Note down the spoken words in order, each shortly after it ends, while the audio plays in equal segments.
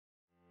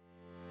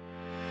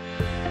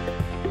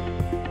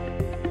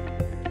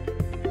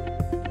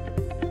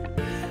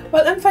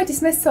Well, unfair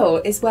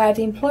dismissal is where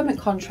the employment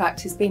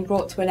contract has been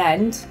brought to an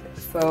end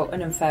for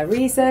an unfair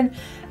reason,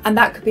 and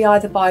that could be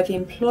either by the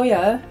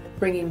employer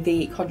bringing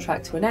the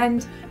contract to an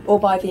end or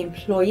by the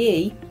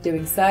employee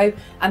doing so,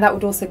 and that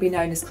would also be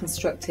known as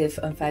constructive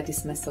unfair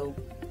dismissal.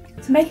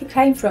 To make a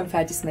claim for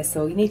unfair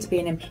dismissal, you need to be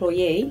an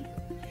employee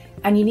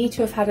and you need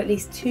to have had at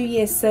least 2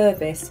 years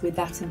service with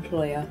that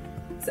employer.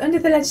 So under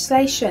the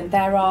legislation,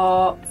 there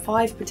are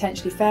 5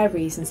 potentially fair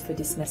reasons for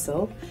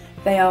dismissal.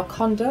 They are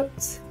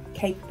conduct,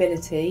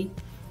 capability,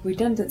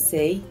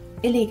 redundancy,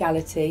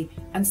 illegality,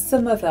 and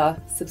some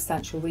other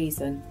substantial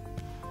reason.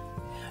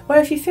 Well,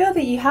 if you feel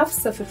that you have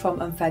suffered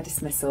from unfair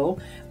dismissal,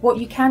 what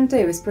you can do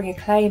is bring a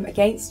claim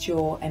against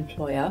your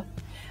employer.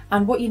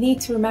 And what you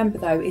need to remember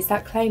though is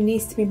that claim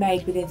needs to be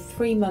made within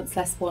 3 months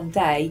less 1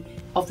 day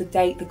of the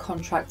date the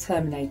contract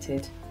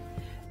terminated.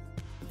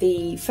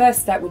 The first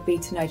step would be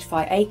to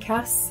notify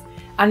ACAS,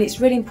 and it's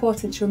really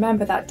important to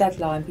remember that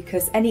deadline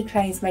because any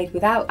claims made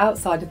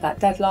outside of that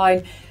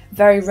deadline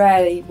very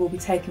rarely will be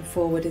taken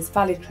forward as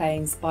valid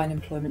claims by an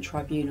employment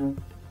tribunal.